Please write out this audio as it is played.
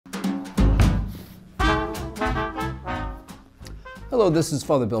Hello, this is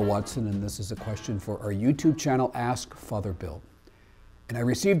Father Bill Watson, and this is a question for our YouTube channel, Ask Father Bill. And I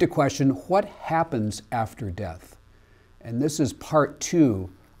received a question, what happens after death? And this is part 2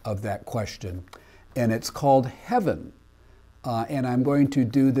 of that question, and it's called Heaven. And I'm going to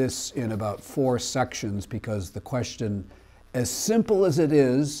do this in about 4 sections because the question, as simple as it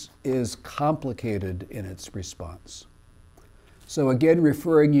is complicated in its response. So again,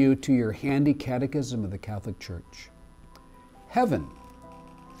 referring you to your handy catechism of the Catholic Church. Heaven,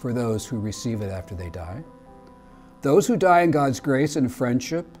 for those who receive it after they die. Those who die in God's grace and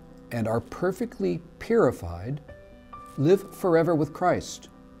friendship and are perfectly purified live forever with Christ.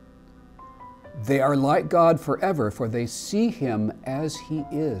 They are like God forever, for they see Him as He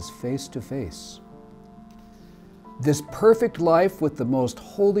is, face to face. This perfect life with the most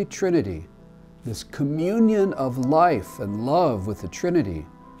holy Trinity, this communion of life and love with the Trinity,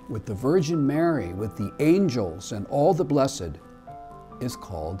 with the Virgin Mary, with the angels and all the blessed, is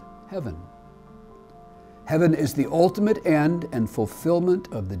called heaven. Heaven is the ultimate end and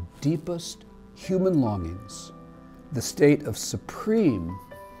fulfillment of the deepest human longings, the state of supreme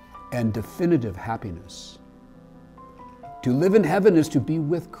and definitive happiness. To live in heaven is to be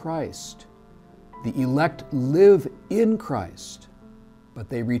with Christ. The elect live in Christ, but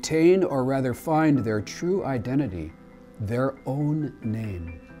they retain, or rather find, their true identity, their own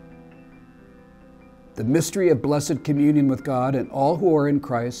name. The mystery of blessed communion with God and all who are in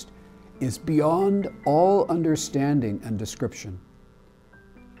Christ is beyond all understanding and description.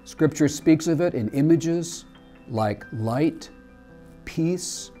 Scripture speaks of it in images like light,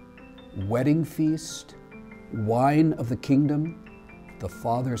 peace, wedding feast, wine of the kingdom, the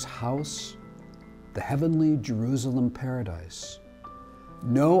Father's house, the heavenly Jerusalem paradise.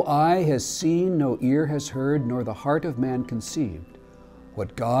 No eye has seen, no ear has heard, nor the heart of man conceived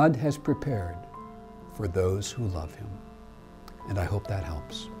what God has prepared for those who love Him. And I hope that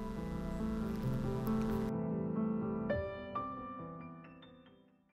helps.